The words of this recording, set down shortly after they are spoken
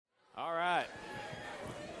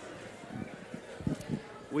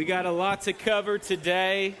We got a lot to cover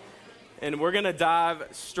today, and we're going to dive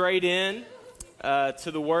straight in to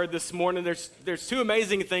the Word this morning. There's two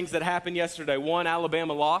amazing things that happened yesterday. One,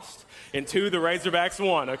 Alabama lost, and two, the Razorbacks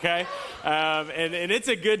won, okay? And it's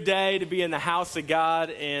a good day to be in the house of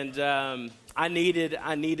God, and I needed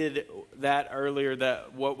that earlier,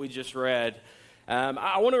 what we just read.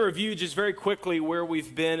 I want to review just very quickly where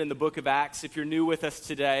we've been in the book of Acts. If you're new with us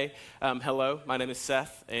today, hello, my name is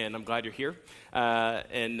Seth, and I'm glad you're here.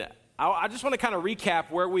 And I just want to kind of recap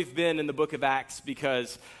where we've been in the book of Acts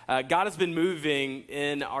because God has been moving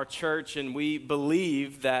in our church, and we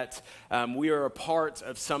believe that we are a part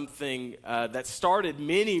of something that started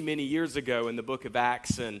many, many years ago in the book of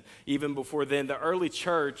Acts, and even before then, the early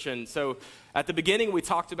church. And so at the beginning, we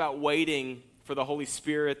talked about waiting for the Holy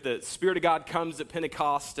Spirit. The Spirit of God comes at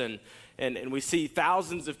Pentecost, and we see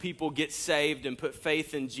thousands of people get saved and put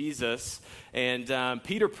faith in Jesus. And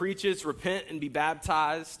Peter preaches, repent and be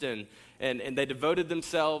baptized, and they devoted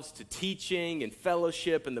themselves to teaching and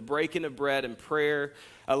fellowship and the breaking of bread and prayer.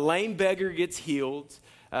 A lame beggar gets healed.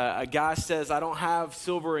 A guy says, I don't have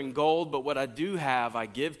silver and gold, but what I do have, I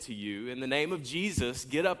give to you. In the name of Jesus,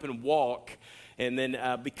 get up and walk. And then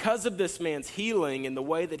because of this man's healing and the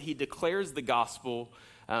way that he declares the gospel,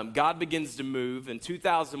 God begins to move, and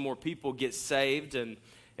 2,000 more people get saved, and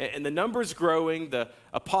the number's growing. The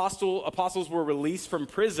apostles were released from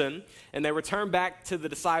prison, and they returned back to the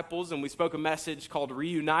disciples, and we spoke a message called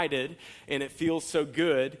Reunited, and it feels so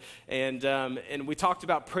good. And we talked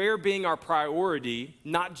about prayer being our priority,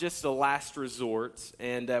 not just a last resort.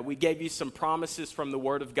 And we gave you some promises from the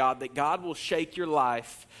Word of God that God will shake your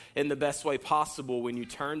life in the best way possible when you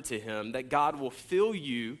turn to Him, that God will fill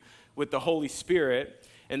you with the Holy Spirit,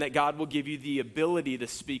 and that God will give you the ability to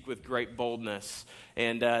speak with great boldness.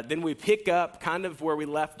 And then we pick up kind of where we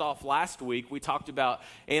left off last week. We talked about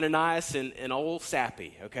Ananias and old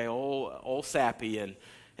Sappy, okay, old Sappy.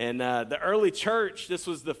 And the early church, this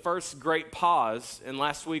was the first great pause. And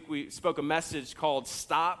last week we spoke a message called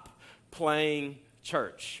Stop Playing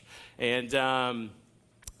Church. And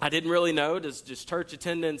I didn't really know, does church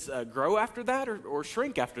attendance grow after that or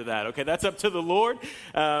shrink after that? Okay, that's up to the Lord.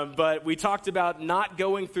 But we talked about not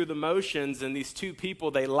going through the motions, and these two people,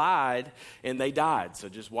 they lied and they died. So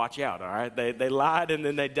just watch out, all right? They lied and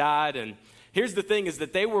then they died. And here's the thing is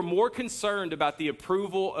that they were more concerned about the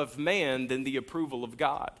approval of man than the approval of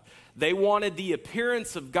God. They wanted the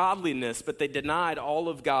appearance of godliness, but they denied all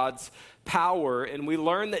of God's power. And we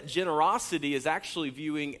learned that generosity is actually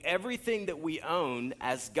viewing everything that we own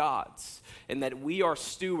as God's, and that we are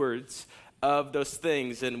stewards of those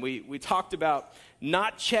things. And we talked about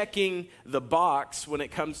not checking the box when it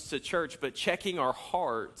comes to church, but checking our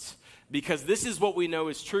hearts, because this is what we know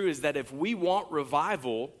is true, is that if we want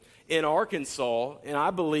revival in Arkansas, and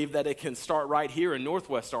I believe that it can start right here in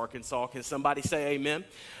Northwest Arkansas. Can somebody say amen?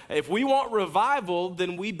 If we want revival,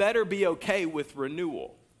 then we better be okay with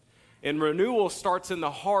renewal. And renewal starts in the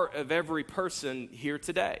heart of every person here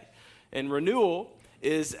today. And renewal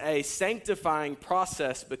is a sanctifying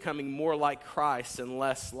process, becoming more like Christ and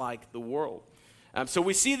less like the world. So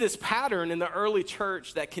we see this pattern in the early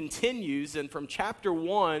church that continues, and from chapter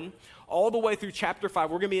 1 all the way through chapter 5.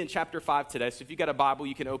 We're going to be in chapter 5 today, so if you've got a Bible,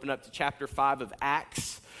 you can open up to chapter 5 of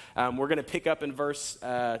Acts. We're going to pick up in verse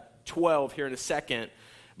 12 here in a second.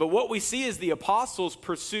 But what we see is the apostles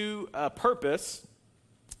pursue a purpose,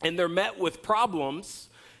 and they're met with problems,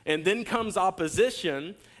 and then comes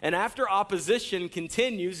opposition, and after opposition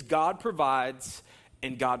continues, God provides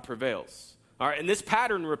and God prevails. All right, and this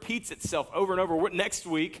pattern repeats itself over and over. Next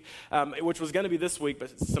week, which was going to be this week,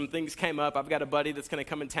 but some things came up. I've got a buddy that's going to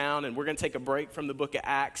come in town, and we're going to take a break from the book of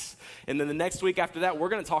Acts. And then the next week after that, we're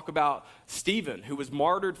going to talk about Stephen, who was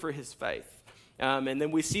martyred for his faith. And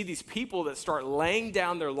then we see these people that start laying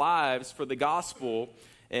down their lives for the gospel.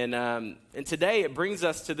 And today it brings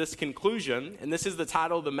us to this conclusion, and this is the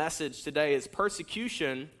title of the message today, is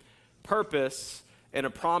Persecution, Purpose, and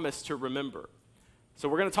a Promise to Remember. So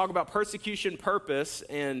we're going to talk about persecution, purpose,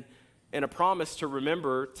 and a promise to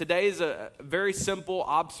remember. Today is a very simple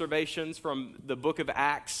observations from the book of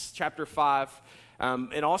Acts, chapter 5,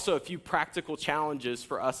 and also a few practical challenges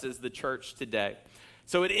for us as the church today.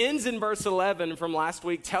 So it ends in verse 11 from last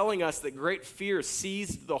week, telling us that great fear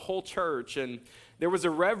seized the whole church, and there was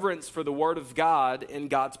a reverence for the Word of God and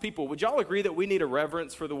God's people. Would y'all agree that we need a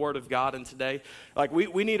reverence for the Word of God in today? Like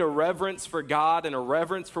we need a reverence for God and a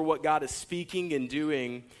reverence for what God is speaking and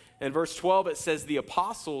doing. In verse 12, it says, the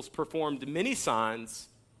apostles performed many signs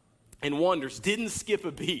and wonders, didn't skip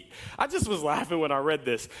a beat. I just was laughing when I read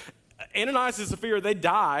this. Ananias and Sapphira, they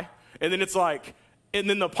die, and then it's like, And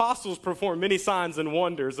then the apostles performed many signs and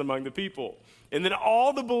wonders among the people. And then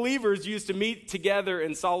all the believers used to meet together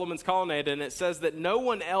in Solomon's colonnade, and it says that no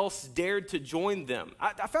one else dared to join them.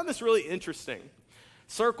 I found this really interesting.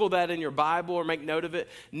 Circle that in your Bible or make note of it.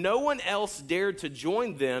 No one else dared to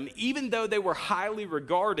join them, even though they were highly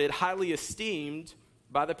regarded, highly esteemed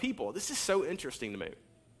by the people. This is so interesting to me.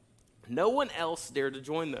 No one else dared to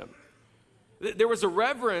join them. There was a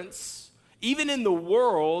reverence, even in the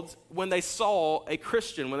world, when they saw a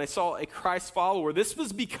Christian, when they saw a Christ follower. This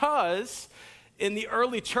was because in the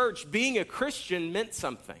early church, being a Christian meant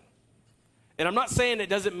something. And I'm not saying it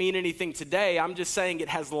doesn't mean anything today. I'm just saying it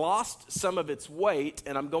has lost some of its weight,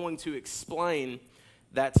 and I'm going to explain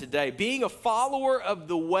that today. Being a follower of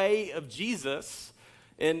the way of Jesus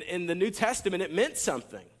in the New Testament, it meant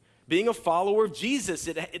something. Being a follower of Jesus,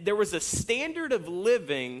 there was a standard of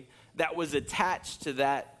living that was attached to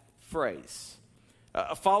that phrase.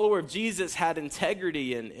 A follower of Jesus had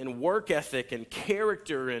integrity and work ethic and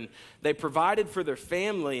character, and they provided for their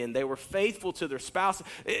family, and they were faithful to their spouse.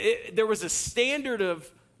 There was a standard of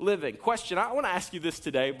living. Question, I want to ask you this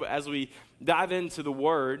today as we dive into the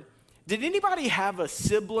Word. Did anybody have a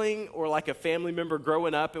sibling or like a family member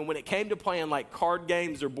growing up, and when it came to playing like card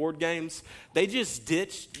games or board games, they just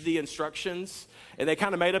ditched the instructions and they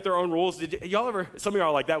kind of made up their own rules? Did y'all ever, some of y'all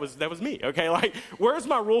are like, that was me, okay? Like, where's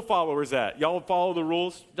my rule followers at? Y'all follow the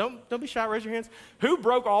rules? Don't be shy, raise your hands. Who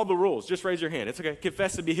broke all the rules? Just raise your hand. It's okay.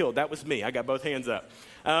 Confess to be healed. That was me. I got both hands up.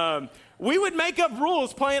 We would make up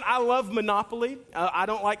rules playing. I love Monopoly. I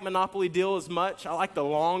don't like Monopoly Deal as much. I like the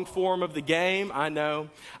long form of the game. I know.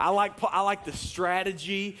 I like the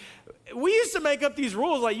strategy. We used to make up these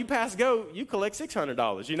rules like you pass go, you collect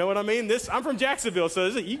 $600. You know what I mean? I'm from Jacksonville, so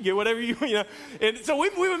you can get whatever you know. And so we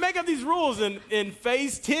would make up these rules. And in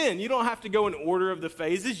phase 10, you don't have to go in order of the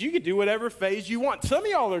phases. You can do whatever phase you want. Some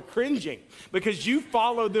of y'all are cringing because you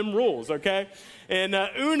followed them rules, okay? And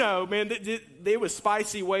Uno, man, it was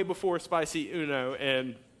spicy way before spicy Uno.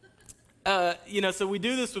 And, so we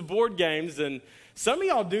do this with board games. And some of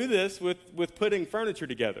y'all do this with putting furniture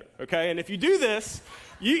together, okay? And if you do this,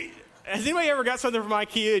 has anybody ever got something from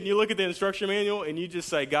IKEA and you look at the instruction manual and you just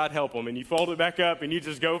say, God help them, and you fold it back up and you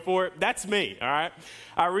just go for it? That's me, all right?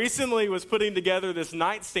 I recently was putting together this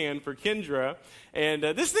nightstand for Kendra, and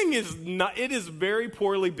this thing it is very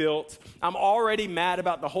poorly built. I'm already mad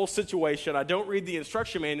about the whole situation. I don't read the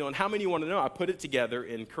instruction manual, and how many want to know I put it together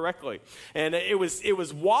incorrectly? And it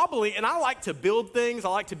was wobbly, and I like to build things. I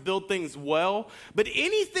like to build things well, but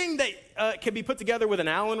anything that can be put together with an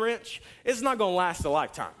Allen wrench, it's not going to last a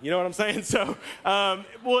lifetime. You know what I'm saying? So,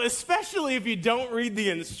 especially if you don't read the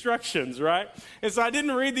instructions, right? And so I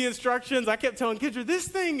didn't read the instructions. I kept telling Kendra, this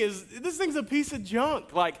thing's a piece of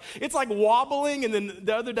junk. Like, it's like wobbling, and then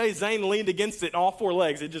the other day Zane leaned against it, and all four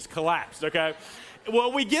legs, it just collapsed, okay?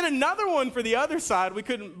 Well, we get another one for the other side. We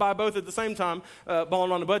couldn't buy both at the same time,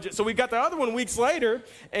 balling on a budget. So we got the other one weeks later,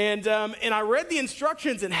 and I read the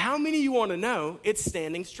instructions, and how many of you want to know? It's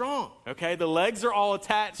standing strong, okay? The legs are all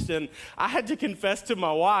attached, and I had to confess to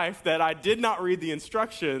my wife that I did not read the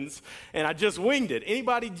instructions, and I just winged it.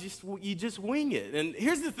 Anybody, you just wing it. And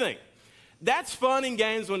here's the thing. That's fun in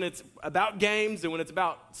games when it's about games and when it's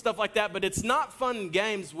about stuff like that, but it's not fun in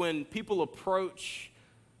games when people approach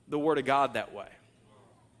the Word of God that way.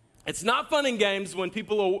 It's not fun in games when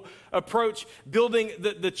people approach building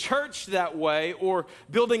the church that way or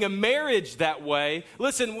building a marriage that way.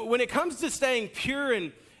 Listen, when it comes to staying pure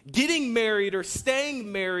and getting married or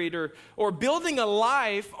staying married or building a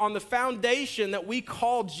life on the foundation that we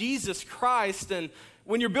call Jesus Christ, and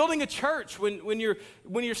when you're building a church, when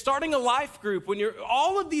you're starting a life group, when you're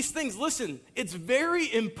all of these things, listen, it's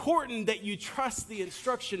very important that you trust the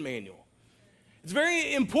instruction manual. It's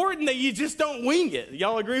very important that you just don't wing it.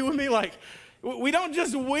 Y'all agree with me? Like, we don't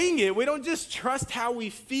just wing it. We don't just trust how we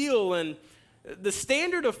feel. And the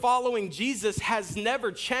standard of following Jesus has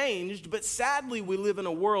never changed, but sadly, we live in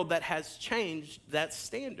a world that has changed that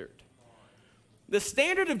standard. The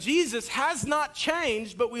standard of Jesus has not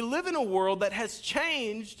changed, but we live in a world that has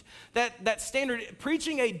changed that standard,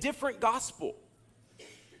 preaching a different gospel,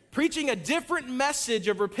 preaching a different message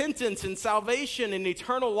of repentance and salvation and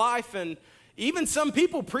eternal life, and even some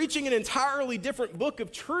people preaching an entirely different book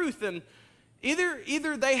of truth. And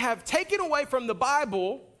either they have taken away from the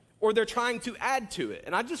Bible or they're trying to add to it.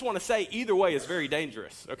 And I just want to say either way is very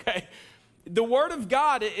dangerous, okay? The Word of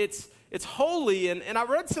God, it's holy, and I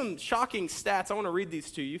read some shocking stats. I want to read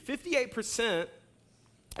these to you. 58%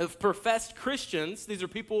 of professed Christians, these are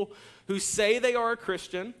people who say they are a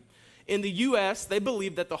Christian, in the U.S., they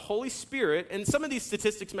believe that the Holy Spirit, and some of these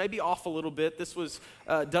statistics may be off a little bit. This was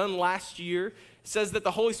done last year. says that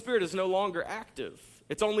the Holy Spirit is no longer active.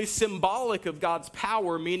 It's only symbolic of God's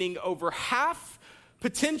power, meaning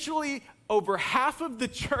potentially over half of the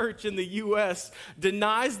church in the U.S.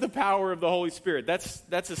 denies the power of the Holy Spirit.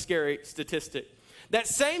 That's a scary statistic. That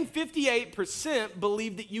same 58%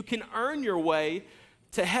 believe that you can earn your way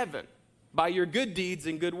to heaven by your good deeds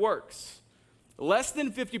and good works. Less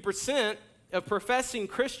than 50% of professing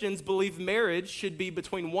Christians believe marriage should be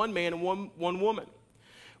between one man and one woman.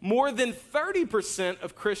 More than 30%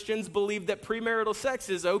 of Christians believe that premarital sex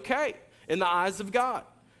is okay in the eyes of God.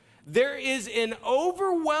 There is an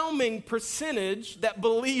overwhelming percentage that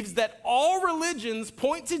believes that all religions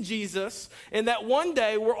point to Jesus and that one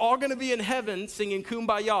day we're all going to be in heaven singing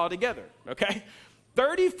Kumbaya together, okay?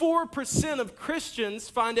 34% of Christians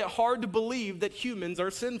find it hard to believe that humans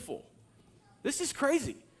are sinful. This is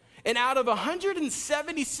crazy. And out of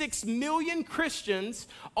 176 million Christians,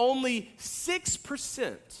 only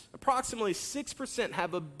 6%, approximately 6%,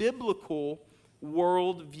 have a biblical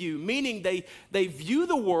worldview, meaning they view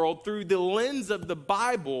the world through the lens of the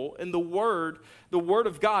Bible and the Word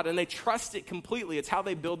of God, and they trust it completely. It's how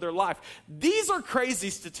they build their life. These are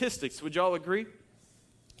crazy statistics. Would y'all agree?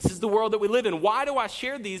 This is the world that we live in. Why do I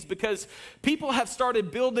share these? Because people have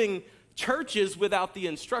started building churches without the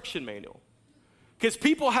instruction manual. Because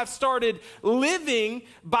people have started living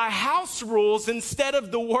by house rules instead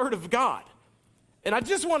of the Word of God. And I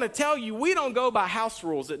just want to tell you, we don't go by house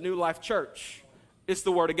rules at New Life Church. It's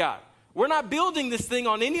the Word of God. We're not building this thing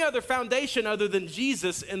on any other foundation other than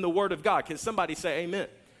Jesus and the Word of God. Can somebody say amen?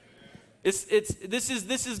 This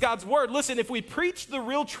is God's Word. Listen, if we preach the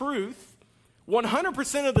real truth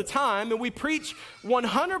 100% of the time, and we preach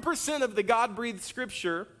 100% of the God-breathed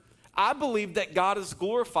Scripture, I believe that God is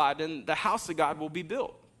glorified and the house of God will be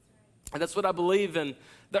built. And that's what I believe in.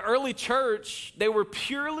 The early church, they were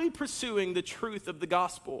purely pursuing the truth of the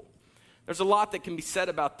gospel. There's a lot that can be said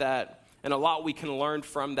about that, and a lot we can learn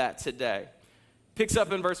from that today. Picks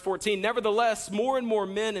up in verse 14. Nevertheless, more and more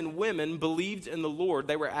men and women believed in the Lord.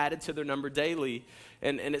 They were added to their number daily.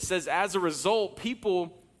 And it says, as a result,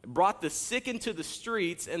 people brought the sick into the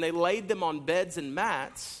streets, and they laid them on beds and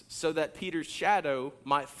mats so that Peter's shadow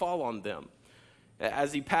might fall on them.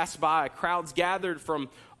 As he passed by, crowds gathered from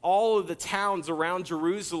all of the towns around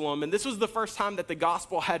Jerusalem. And this was the first time that the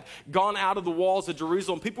gospel had gone out of the walls of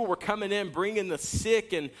Jerusalem. People were coming in, bringing the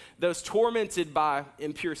sick and those tormented by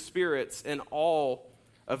impure spirits, and all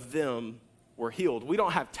of them were healed. We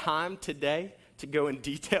don't have time today to go in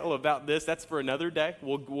detail about this. That's for another day.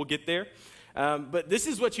 We'll get there. But this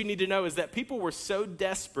is what you need to know, is that people were so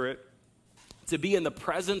desperate to be in the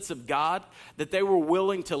presence of God that they were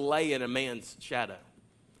willing to lay in a man's shadow.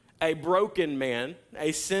 A broken man,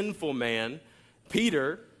 a sinful man,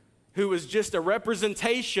 Peter, who was just a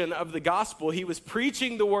representation of the gospel. He was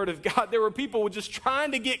preaching the word of God. There were people just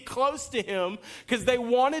trying to get close to him because they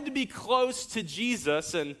wanted to be close to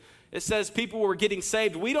Jesus. And it says people were getting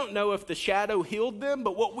saved. We don't know if the shadow healed them,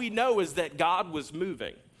 but what we know is that God was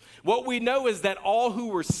moving. What we know is that all who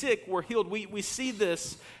were sick were healed. We see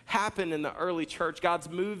this happen in the early church. God's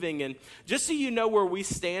moving. And just so you know where we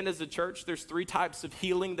stand as a church, there's 3 types of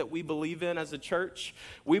healing that we believe in as a church.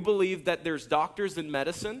 We believe that there's doctors in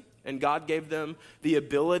medicine, and God gave them the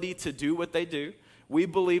ability to do what they do. We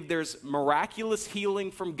believe there's miraculous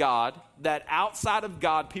healing from God, that outside of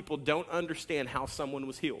God, people don't understand how someone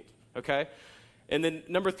was healed, okay? And then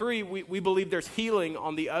number 3, we believe there's healing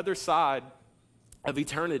on the other side of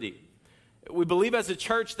eternity. We believe as a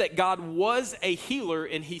church that God was a healer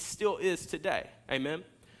and he still is today. Amen?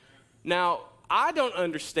 Now, I don't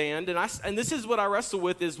understand, and this is what I wrestle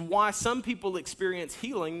with, is why some people experience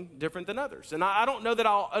healing different than others. And I don't know that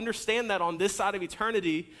I'll understand that on this side of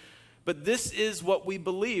eternity, but this is what we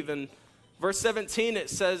believe. In verse 17,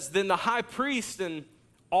 it says, then the high priest and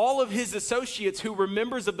all of his associates who were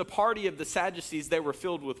members of the party of the Sadducees, they were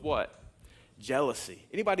filled with what? Jealousy.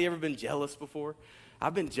 Anybody ever been jealous before?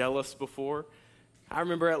 I've been jealous before. I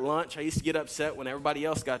remember at lunch, I used to get upset when everybody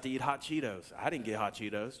else got to eat hot Cheetos. I didn't get hot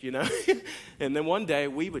Cheetos, you know. And then one day,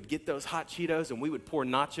 we would get those hot Cheetos, and we would pour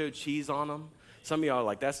nacho cheese on them. Some of y'all are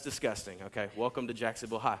like, that's disgusting. Okay, welcome to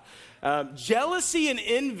Jacksonville High. Jealousy and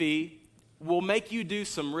envy will make you do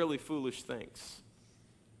some really foolish things.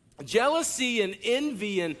 Jealousy and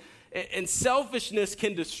envy and selfishness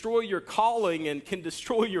can destroy your calling and can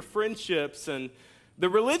destroy your friendships. And the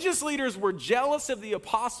religious leaders were jealous of the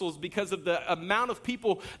apostles because of the amount of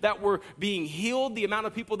people that were being healed, the amount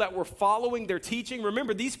of people that were following their teaching.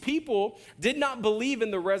 Remember, these people did not believe in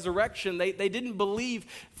the resurrection. They didn't believe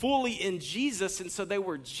fully in Jesus, and so they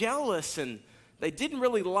were jealous, and they didn't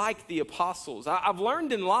really like the apostles. I've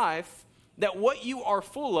learned in life that what you are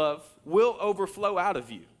full of will overflow out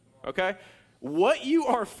of you, okay? What you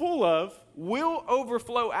are full of will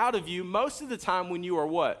overflow out of you most of the time when you are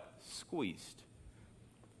what? Squeezed.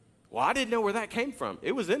 Well, I didn't know where that came from.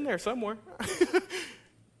 It was in there somewhere.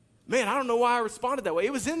 Man, I don't know why I responded that way.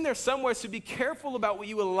 It was in there somewhere, so be careful about what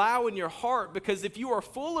you allow in your heart, because if you are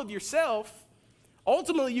full of yourself,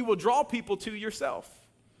 ultimately you will draw people to yourself.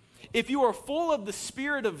 If you are full of the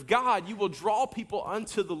Spirit of God, you will draw people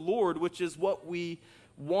unto the Lord, which is what we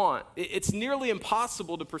want. It's nearly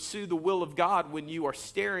impossible to pursue the will of God when you are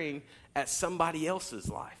staring at somebody else's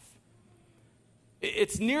life.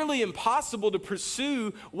 It's nearly impossible to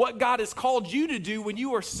pursue what God has called you to do when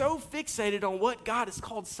you are so fixated on what God has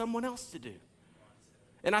called someone else to do.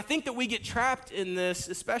 And I think that we get trapped in this,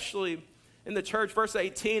 especially in the church. Verse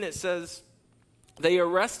 18, it says, they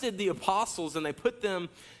arrested the apostles and they put them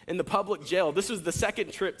in the public jail. This was the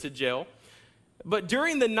second trip to jail. But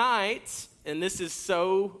during the night, and this is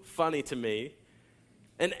so funny to me,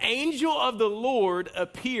 an angel of the Lord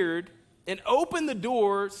appeared and opened the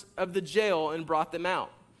doors of the jail and brought them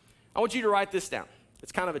out. I want you to write this down.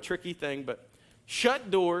 It's kind of a tricky thing, but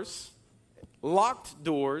shut doors, locked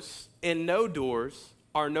doors, and no doors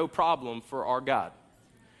are no problem for our God.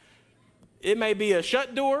 It may be a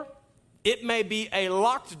shut door, it may be a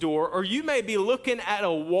locked door, or you may be looking at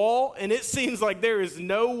a wall and it seems like there is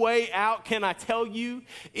no way out. Can I tell you,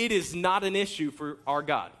 it is not an issue for our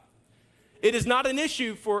God. It is not an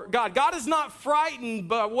issue for God. God is not frightened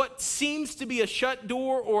by what seems to be a shut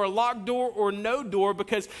door or a locked door or no door,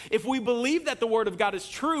 because if we believe that the Word of God is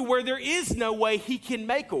true, where there is no way, He can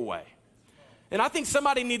make a way. And I think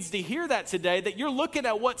somebody needs to hear that today, that you're looking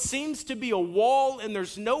at what seems to be a wall and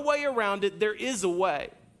there's no way around it. There is a way.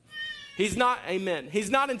 He's not, amen, He's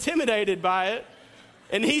not intimidated by it,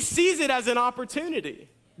 and He sees it as an opportunity.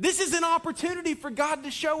 This is an opportunity for God to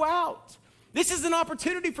show out. This is an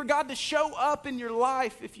opportunity for God to show up in your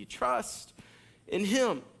life if you trust in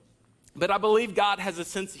Him. But I believe God has a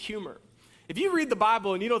sense of humor. If you read the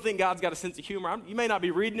Bible and you don't think God's got a sense of humor, you may not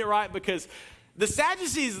be reading it right, because the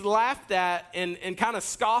Sadducees laughed at and kind of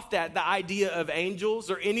scoffed at the idea of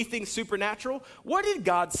angels or anything supernatural. What did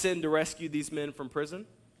God send to rescue these men from prison?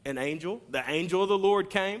 An angel. The angel of the Lord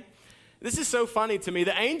came. This is so funny to me.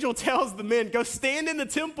 The angel tells the men, go stand in the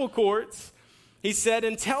temple courts, he said,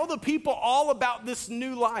 and tell the people all about this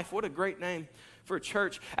new life. What a great name for a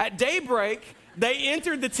church. At daybreak, they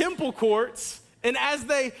entered the temple courts, and as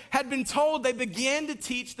they had been told, they began to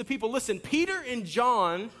teach the people. Listen, Peter and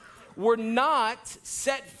John were not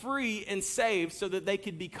set free and saved so that they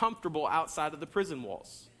could be comfortable outside of the prison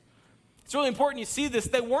walls. It's really important you see this.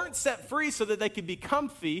 They weren't set free so that they could be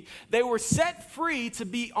comfy. They were set free to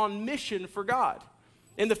be on mission for God.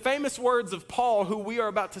 In the famous words of Paul, who we are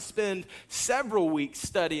about to spend several weeks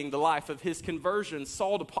studying the life of his conversion,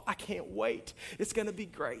 Saul to Paul, I can't wait. It's going to be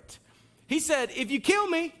great. He said, if you kill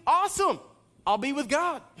me, awesome. I'll be with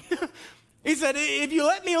God. He said, if you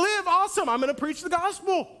let me live, awesome. I'm going to preach the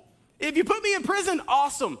gospel. If you put me in prison,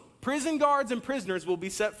 awesome. Prison guards and prisoners will be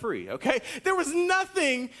set free, okay? There was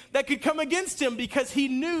nothing that could come against him, because he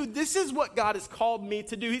knew this is what God has called me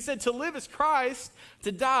to do. He said, to live is Christ,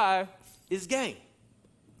 to die is gain.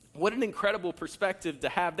 What an incredible perspective to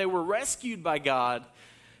have. They were rescued by God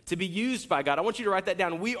to be used by God. I want you to write that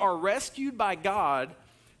down. We are rescued by God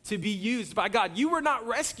to be used by God. You were not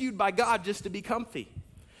rescued by God just to be comfy.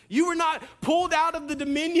 You were not pulled out of the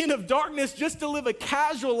dominion of darkness just to live a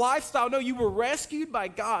casual lifestyle. No, you were rescued by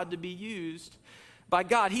God to be used by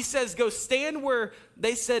God. He says, go stand where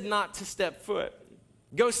they said not to step foot.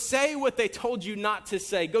 Go say what they told you not to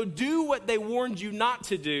say. Go do what they warned you not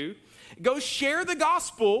to do. Go share the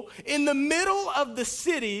gospel in the middle of the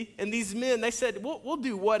city. And these men, they said, we'll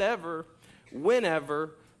do whatever,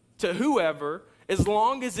 whenever, to whoever, as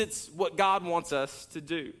long as it's what God wants us to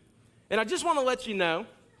do. And I just want to let you know,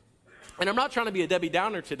 and I'm not trying to be a Debbie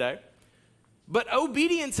Downer today, but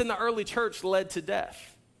obedience in the early church led to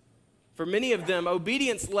death. For many of them,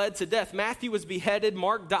 obedience led to death. Matthew was beheaded.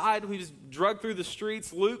 Mark died. He was dragged through the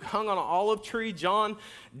streets. Luke hung on an olive tree. John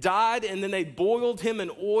died, and then they boiled him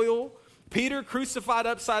in oil. Peter crucified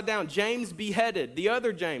upside down. James beheaded. The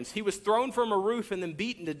other James, he was thrown from a roof and then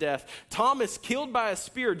beaten to death. Thomas killed by a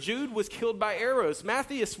spear. Jude was killed by arrows.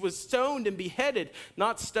 Matthias was stoned and beheaded.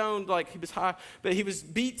 Not stoned like he was high, but he was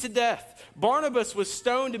beat to death. Barnabas was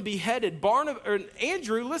stoned and beheaded.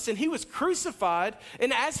 Andrew, listen, he was crucified,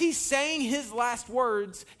 and as he's saying his last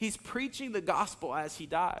words, he's preaching the gospel as he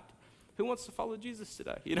died. Who wants to follow Jesus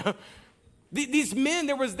today? You know? These men,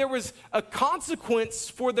 there was a consequence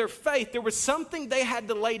for their faith. There was something they had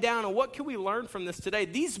to lay down. And what can we learn from this today?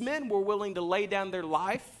 These men were willing to lay down their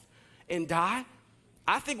life and die,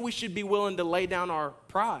 I think we should be willing to lay down our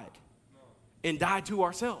pride and die to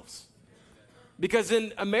ourselves. Because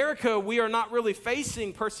in America, we are not really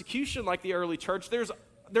facing persecution like the early church.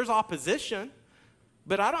 There's opposition,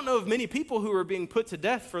 but I don't know of many people who are being put to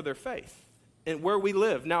death for their faith and where we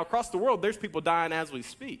live. Now, across the world, there's people dying as we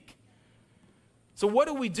speak. So what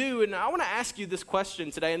do we do? And I want to ask you this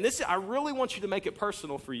question today, and I really want you to make it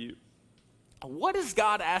personal for you. What is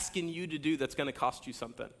God asking you to do that's going to cost you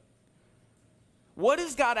something? What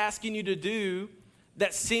is God asking you to do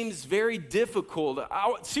that seems very difficult?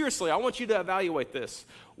 Seriously, I want you to evaluate this.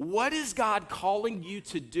 What is God calling you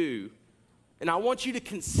to do? And I want you to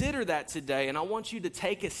consider that today, and I want you to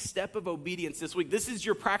take a step of obedience this week. This is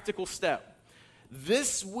your practical step.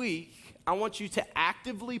 This week, I want you to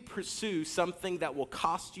actively pursue something that will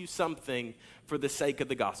cost you something for the sake of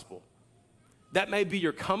the gospel. That may be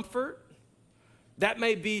your comfort. That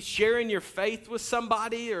may be sharing your faith with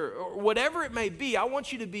somebody or whatever it may be. I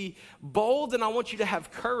want you to be bold, and I want you to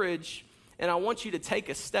have courage, and I want you to take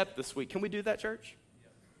a step this week. Can we do that, church?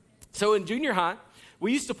 So in junior high,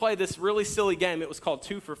 we used to play this really silly game. It was called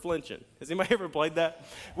Two for Flinching. Has anybody ever played that?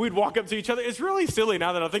 We'd walk up to each other. It's really silly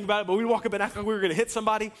now that I think about it, but we'd walk up and act like we were going to hit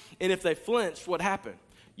somebody, and if they flinched, what happened?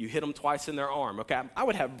 You hit them twice in their arm, okay? I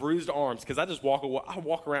would have bruised arms because I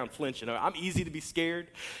walk around flinching. I'm easy to be scared.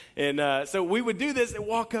 And so we would do this and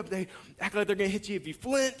walk up. They act like they're going to hit you. If you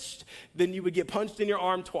flinched, then you would get punched in your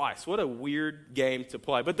arm twice. What a weird game to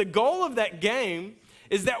play. But the goal of that game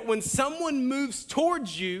is that when someone moves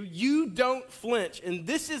towards you, you don't flinch. And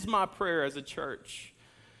this is my prayer as a church,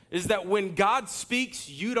 is that when God speaks,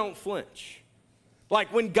 you don't flinch.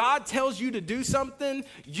 Like when God tells you to do something,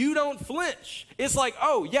 you don't flinch. It's like,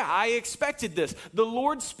 oh yeah, I expected this. The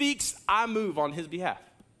Lord speaks, I move on his behalf.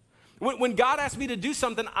 When God asks me to do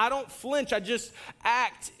something, I don't flinch. I just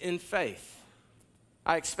act in faith.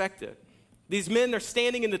 I expect it. These men, they're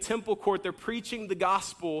standing in the temple court, they're preaching the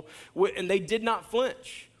gospel, and they did not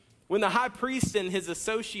flinch. When the high priest and his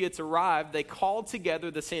associates arrived, they called together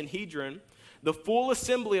the Sanhedrin, the full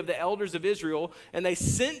assembly of the elders of Israel, and they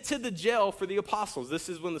sent to the jail for the apostles. This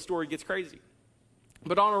is when the story gets crazy.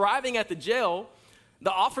 But on arriving at the jail,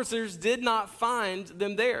 the officers did not find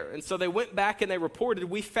them there. And so they went back and they reported,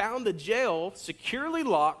 we found the jail securely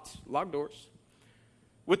locked doors,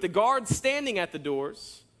 with the guards standing at the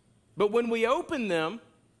doors. But when we opened them,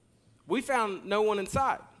 we found no one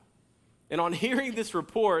inside. And on hearing this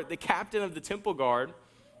report, the captain of the temple guard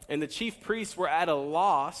and the chief priests were at a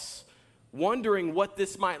loss, wondering what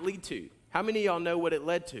this might lead to. How many of y'all know what it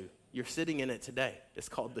led to? You're sitting in it today. It's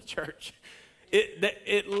called the church.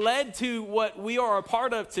 It led to what we are a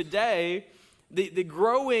part of today, the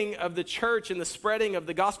growing of the church and the spreading of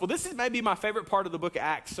the gospel. This is maybe my favorite part of the book of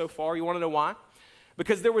Acts so far. You want to know why?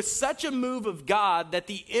 Because there was such a move of God that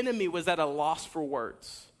the enemy was at a loss for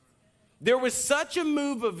words. There was such a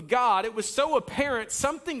move of God, it was so apparent,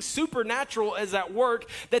 something supernatural is at work,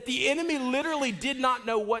 that the enemy literally did not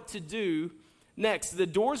know what to do next. The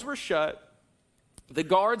doors were shut, the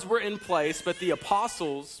guards were in place, but the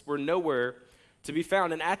apostles were nowhere to be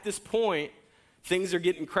found. And at this point, things are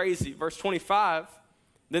getting crazy. Verse 25,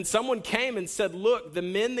 then someone came and said, look, the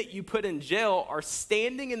men that you put in jail are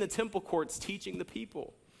standing in the temple courts teaching the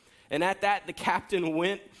people. And at that, the captain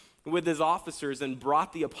went with his officers and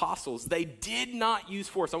brought the apostles. They did not use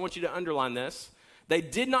force. I want you to underline this. They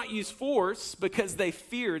did not use force because they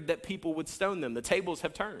feared that people would stone them. The tables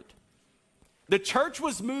have turned. The church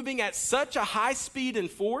was moving at such a high speed and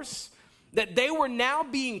force that they were now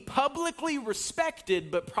being publicly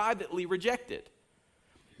respected but privately rejected.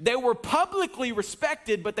 They were publicly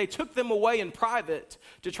respected, but they took them away in private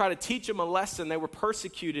to try to teach them a lesson. They were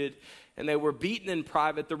persecuted and they were beaten in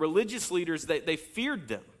private. The religious leaders, they feared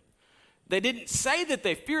them. They didn't say that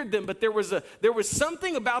they feared them, but there was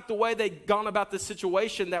something about the way they'd gone about this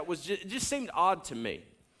situation that was just seemed odd to me.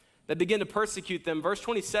 They began to persecute them. Verse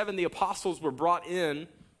 27, the apostles were brought in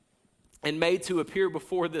and made to appear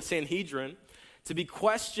before the Sanhedrin to be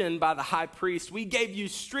questioned by the high priest. We gave you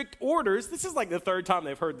strict orders. This is like the third time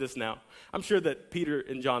they've heard this now. I'm sure that Peter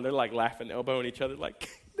and John, they're like laughing, elbowing each other like,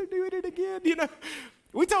 they're doing it again, you know.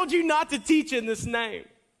 We told you not to teach in this name.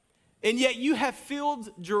 And yet you have filled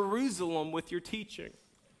Jerusalem with your teaching.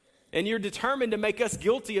 And you're determined to make us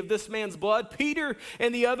guilty of this man's blood. Peter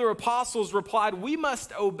and the other apostles replied, we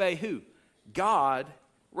must obey who? God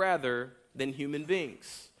rather than human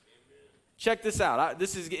beings. Check this out.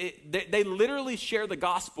 They literally share the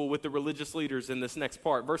gospel with the religious leaders in this next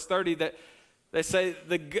part. Verse 30, that they say,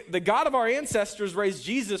 the God of our ancestors raised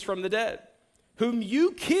Jesus from the dead, whom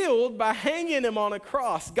you killed by hanging him on a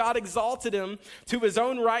cross. God exalted him to his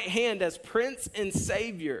own right hand as Prince and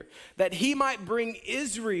Savior, that he might bring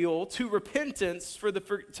Israel to repentance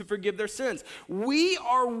to forgive their sins. We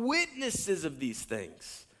are witnesses of these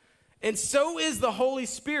things. And so is the Holy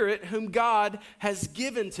Spirit, whom God has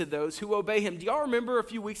given to those who obey him. Do y'all remember a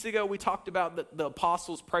few weeks ago we talked about the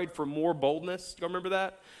apostles prayed for more boldness? Do y'all remember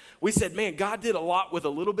that? We said, man, God did a lot with a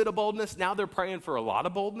little bit of boldness. Now they're praying for a lot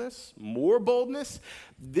of boldness, more boldness.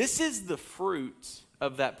 This is the fruit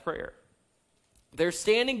of that prayer. They're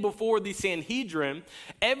standing before the Sanhedrin.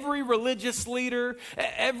 Every religious leader,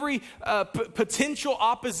 every potential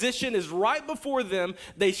opposition is right before them.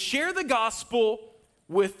 They share the gospel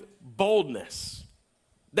with boldness.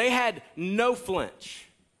 They had no flinch.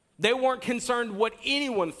 They weren't concerned what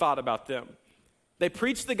anyone thought about them. They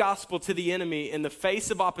preached the gospel to the enemy in the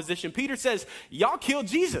face of opposition. Peter says, y'all killed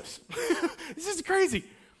Jesus. This is crazy.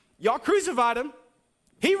 Y'all crucified him.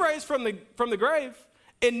 He raised from the grave.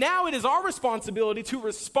 And now it is our responsibility to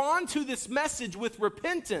respond to this message with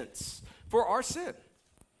repentance for our sin.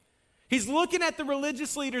 He's looking at the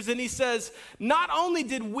religious leaders and he says, not only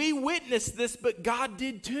did we witness this, but God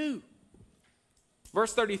did too.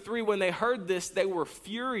 Verse 33, when they heard this, they were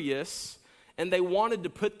furious and they wanted to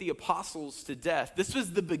put the apostles to death. This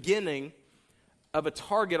was the beginning of a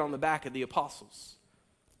target on the back of the apostles.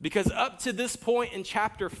 Because up to this point in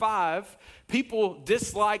chapter 5, people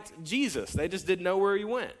disliked Jesus. They just didn't know where he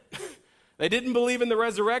went. They didn't believe in the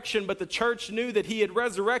resurrection, but the church knew that he had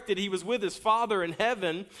resurrected. He was with his Father in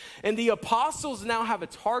heaven. And the apostles now have a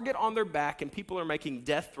target on their back, and people are making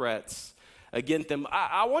death threats against them.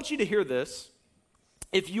 I want you to hear this.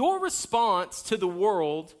 If your response to the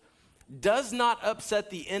world does not upset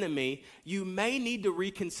the enemy, you may need to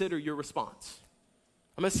reconsider your response.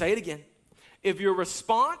 I'm going to say it again. If your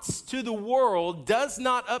response to the world does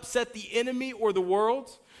not upset the enemy or the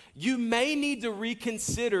world, you may need to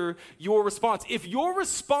reconsider your response. If your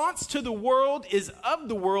response to the world is of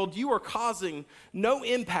the world, you are causing no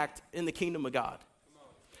impact in the kingdom of God.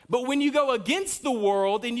 But when you go against the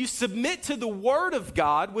world and you submit to the word of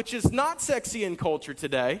God, which is not sexy in culture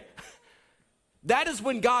today, that is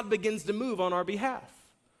when God begins to move on our behalf.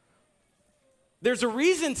 There's a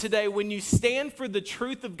reason today when you stand for the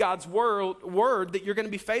truth of God's word that you're going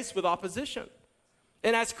to be faced with opposition.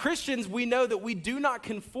 And as Christians, we know that we do not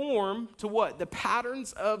conform to what? The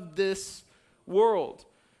patterns of this world.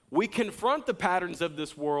 We confront the patterns of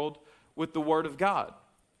this world with the word of God.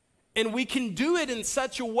 And we can do it in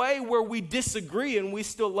such a way where we disagree and we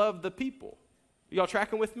still love the people. Y'all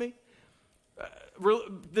tracking with me?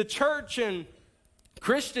 The church and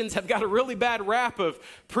Christians have got a really bad rap of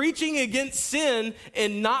preaching against sin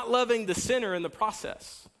and not loving the sinner in the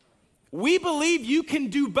process. We believe you can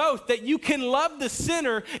do both, that you can love the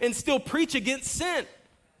sinner and still preach against sin.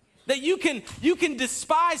 That you can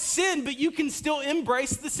despise sin, but you can still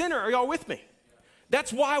embrace the sinner. Are y'all with me?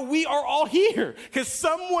 That's why we are all here, because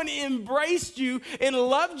someone embraced you and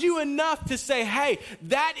loved you enough to say, hey,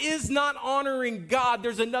 that is not honoring God.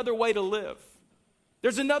 There's another way to live.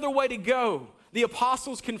 There's another way to go. The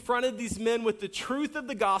apostles confronted these men with the truth of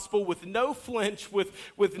the gospel, with no flinch,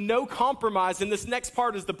 with no compromise. And this next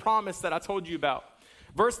part is the promise that I told you about.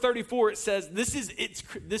 Verse 34, it says, this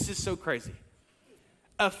is so crazy.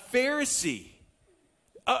 A Pharisee,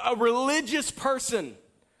 a religious person,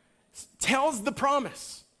 tells the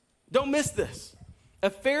promise. Don't miss this. A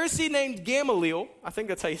Pharisee named Gamaliel, I think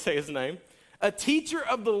that's how you say his name, a teacher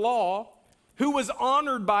of the law, who was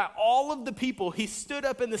honored by all of the people. He stood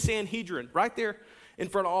up in the Sanhedrin, right there in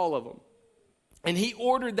front of all of them. And he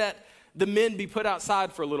ordered that the men be put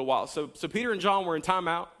outside for a little while. So Peter and John were in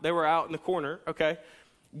timeout. They were out in the corner, okay?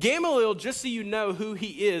 Gamaliel, just so you know who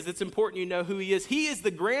he is, it's important you know who he is. He is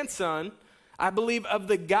the grandson, I believe, of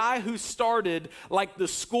the guy who started like the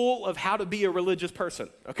school of how to be a religious person,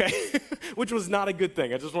 okay? Which was not a good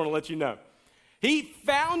thing. I just want to let you know. He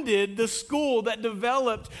founded the school that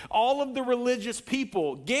developed all of the religious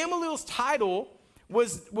people. Gamaliel's title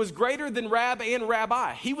was greater than Rab and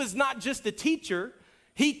Rabbi. He was not just a teacher.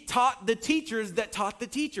 He taught the teachers that taught the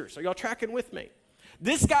teachers. Are y'all tracking with me?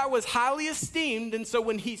 This guy was highly esteemed, and so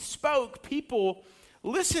when he spoke, people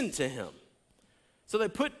listened to him. So they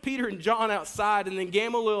put Peter and John outside, and then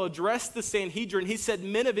Gamaliel addressed the Sanhedrin. He said,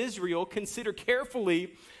 men of Israel, consider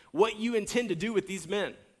carefully what you intend to do with these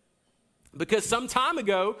men. Because some time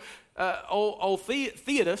ago, old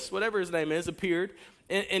Theodotus, whatever his name is, appeared,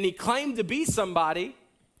 and he claimed to be somebody,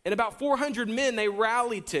 and about 400 men, they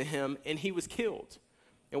rallied to him, and he was killed.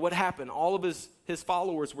 And what happened? All of his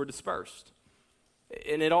followers were dispersed.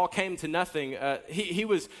 And it all came to nothing. He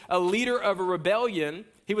was a leader of a rebellion.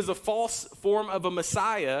 He was a false form of a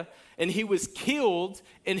Messiah, and he was killed,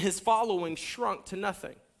 and his following shrunk to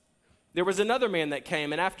nothing. There was another man that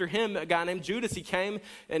came, and after him, a guy named Judas, he came,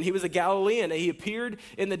 and he was a Galilean. He appeared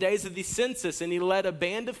in the days of the census, and he led a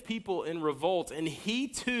band of people in revolt, and he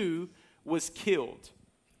too was killed.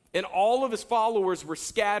 And all of his followers were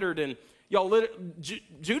scattered, and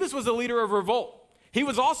Judas was a leader of revolt. He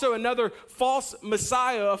was also another false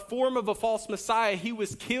Messiah, a form of a false Messiah. He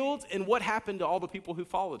was killed, and what happened to all the people who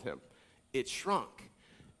followed him? It shrunk,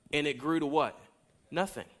 and it grew to what?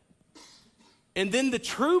 Nothing. And then the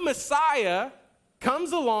true Messiah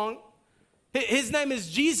comes along. His name is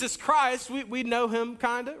Jesus Christ. We know him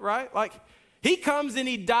kind of, right? Like, he comes and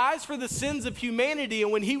he dies for the sins of humanity.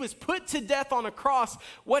 And when he was put to death on a cross,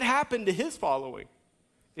 what happened to his following?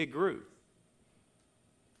 It grew.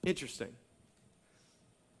 Interesting.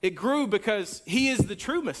 It grew because he is the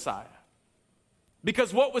true Messiah.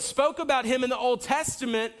 Because what was spoke about him in the Old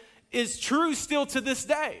Testament is true still to this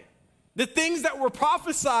day. The things that were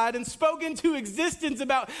prophesied and spoken to existence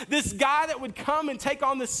about this guy that would come and take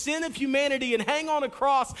on the sin of humanity and hang on a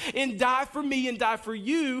cross and die for me and die for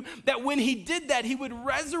you, that when he did that, he would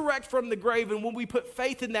resurrect from the grave. And when we put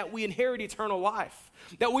faith in that, we inherit eternal life.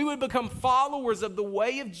 That we would become followers of the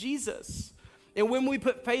way of Jesus. And when we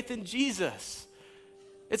put faith in Jesus,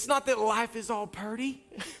 it's not that life is all pretty.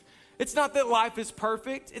 It's not that life is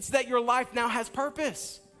perfect. It's that your life now has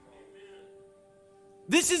purpose.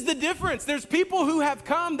 This is the difference. There's people who have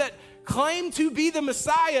come that claim to be the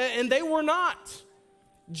Messiah, and they were not.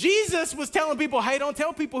 Jesus was telling people, hey, don't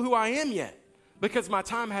tell people who I am yet, because my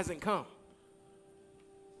time hasn't come.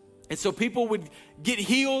 And so people would get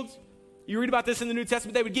healed. You read about this in the New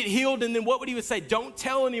Testament. They would get healed, and then what would he would say? Don't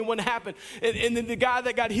tell anyone what happened. And then the guy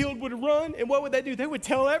that got healed would run, and what would they do? They would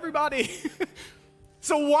tell everybody.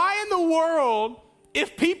 So why in the world,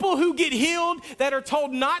 if people who get healed that are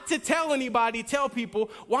told not to tell anybody tell people,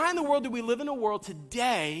 why in the world do we live in a world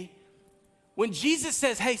today when Jesus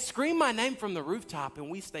says, hey, scream my name from the rooftop, and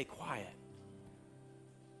we stay quiet?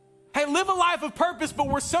 Hey, live a life of purpose, but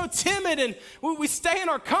we're so timid and we stay in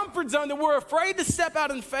our comfort zone that we're afraid to step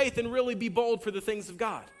out in faith and really be bold for the things of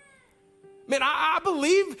God. Man, I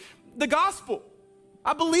believe the gospel.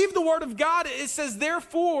 I believe the word of God. It says,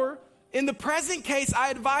 therefore, in the present case, I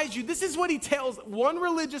advise you, this is what he tells one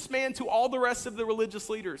religious man to all the rest of the religious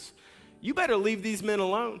leaders. You better leave these men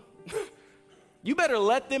alone. You better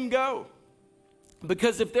let them go.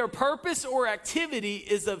 Because if their purpose or activity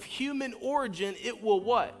is of human origin, it will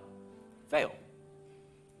what? Fail.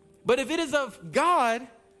 But if it is of God,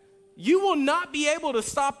 you will not be able to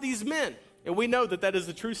stop these men. And we know that that is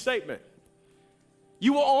a true statement.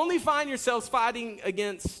 You will only find yourselves fighting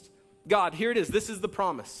against God. Here it is. This is the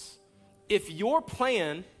promise. If your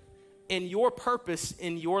plan and your purpose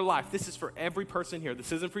in your life, this is for every person here.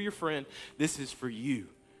 This isn't for your friend. This is for you.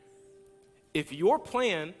 If your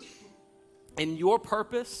plan and your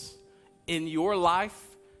purpose in your life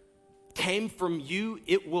came from you,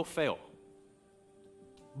 it will fail.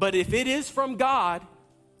 But if it is from God,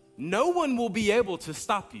 no one will be able to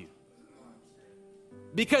stop you.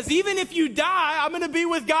 Because even if you die, I'm going to be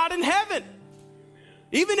with God in heaven.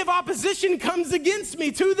 Even if opposition comes against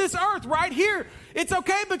me to this earth right here, it's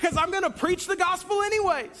okay because I'm going to preach the gospel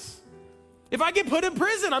anyways. If I get put in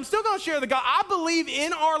prison, I'm still going to share the gospel. I believe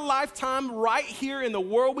in our lifetime right here in the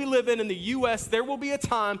world we live in the U.S., there will be a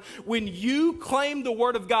time when you claim the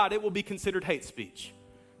word of God, it will be considered hate speech.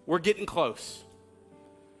 We're getting close.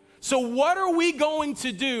 So what are we going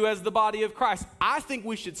to do as the body of Christ? I think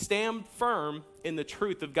we should stand firm in the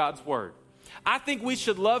truth of God's word. I think we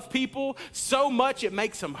should love people so much it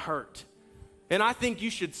makes them hurt. And I think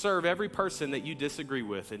you should serve every person that you disagree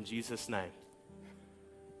with in Jesus' name.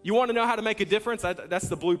 You want to know how to make a difference? That's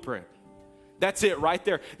the blueprint. That's it right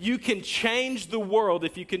there. You can change the world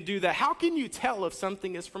if you can do that. How can you tell if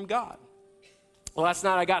something is from God? Well, last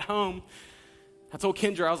night I got home. I told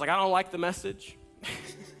Kendra, I was like, I don't like the message.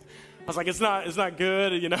 I was like, it's not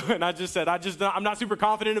good, you know. And I just said, I'm not super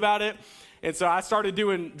confident about it. And so I started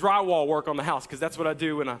doing drywall work on the house because that's what I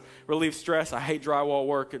do when I relieve stress. I hate drywall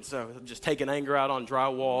work, and so just taking anger out on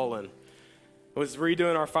drywall, and I was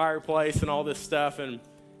redoing our fireplace and all this stuff, and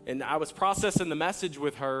I was processing the message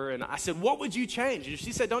with her, and I said, what would you change? And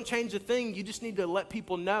she said, don't change a thing. You just need to let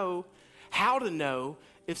people know how to know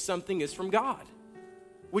if something is from God.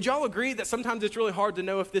 Would y'all agree that sometimes it's really hard to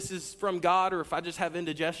know if this is from God or if I just have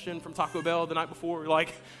indigestion from Taco Bell the night before?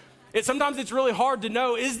 Sometimes it's really hard to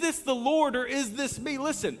know, is this the Lord or is this me?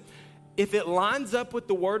 Listen, if it lines up with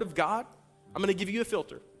the word of God, I'm going to give you a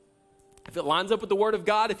filter. If it lines up with the word of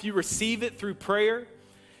God, if you receive it through prayer,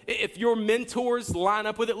 If your mentors line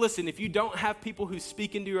up with it, listen, if you don't have people who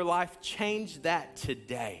speak into your life, change that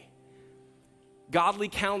today. Godly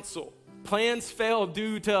counsel. Plans fail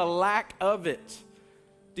due to a lack of it.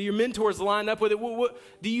 Do your mentors line up with it?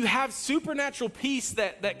 Do you have supernatural peace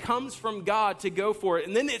that comes from God to go for it?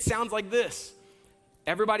 And then it sounds like this.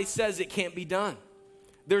 Everybody says it can't be done.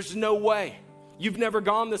 There's no way. You've never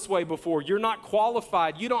gone this way before. You're not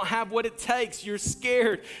qualified. You don't have what it takes. You're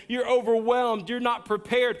scared. You're overwhelmed. You're not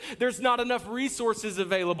prepared. There's not enough resources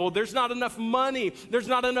available. There's not enough money. There's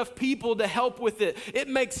not enough people to help with it. It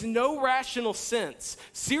makes no rational sense.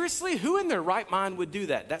 Seriously, who in their right mind would do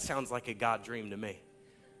that? That sounds like a God dream to me.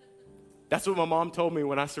 That's what my mom told me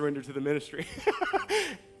when I surrendered to the ministry.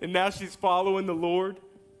 And now she's following the Lord.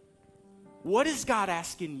 What is God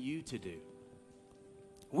asking you to do?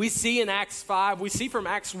 We see in Acts 5, we see from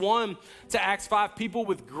Acts 1 to Acts 5, people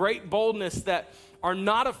with great boldness that are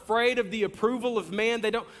not afraid of the approval of man.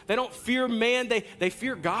 They don't fear man, they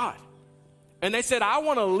fear God. And they said, I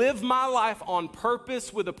want to live my life on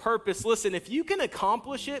purpose with a purpose. Listen, if you can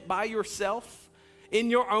accomplish it by yourself, in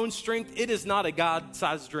your own strength, it is not a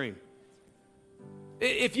God-sized dream.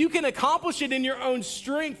 If you can accomplish it in your own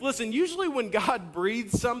strength, listen, usually when God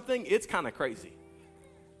breathes something, it's kind of crazy.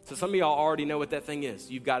 So some of y'all already know what that thing is.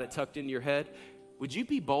 You've got it tucked into your head. Would you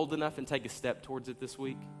be bold enough and take a step towards it this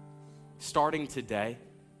week? Starting today.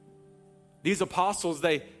 These apostles,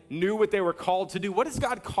 they knew what they were called to do. What is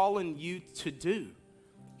God calling you to do?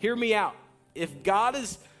 Hear me out. If God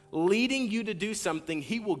is leading you to do something,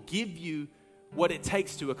 he will give you what it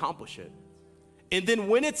takes to accomplish it. And then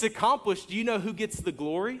when it's accomplished, do you know who gets the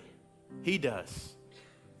glory? He does.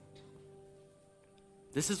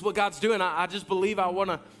 This is what God's doing. I just believe I want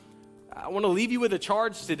to leave you with a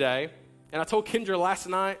charge today. And I told Kendra last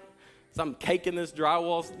night, as I'm caking this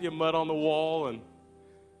drywall, mud on the wall, and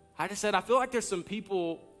I just said, I feel like there's some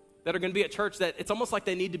people that are going to be at church that it's almost like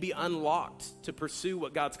they need to be unlocked to pursue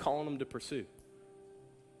what God's calling them to pursue.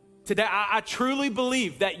 Today, I truly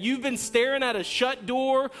believe that you've been staring at a shut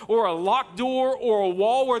door or a locked door or a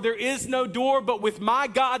wall where there is no door, but with my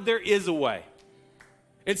God, there is a way.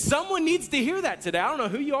 And someone needs to hear that today. I don't know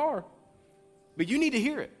who you are, but you need to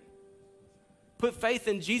hear it. Put faith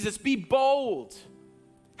in Jesus. Be bold.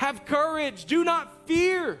 Have courage. Do not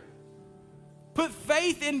fear. Put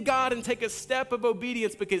faith in God and take a step of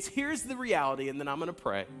obedience, because here's the reality, and then I'm going to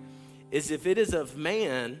pray, is if it is of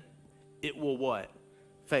man, it will what?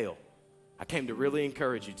 Fail. I came to really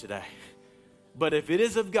encourage you today. But if it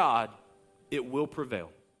is of God, it will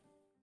prevail.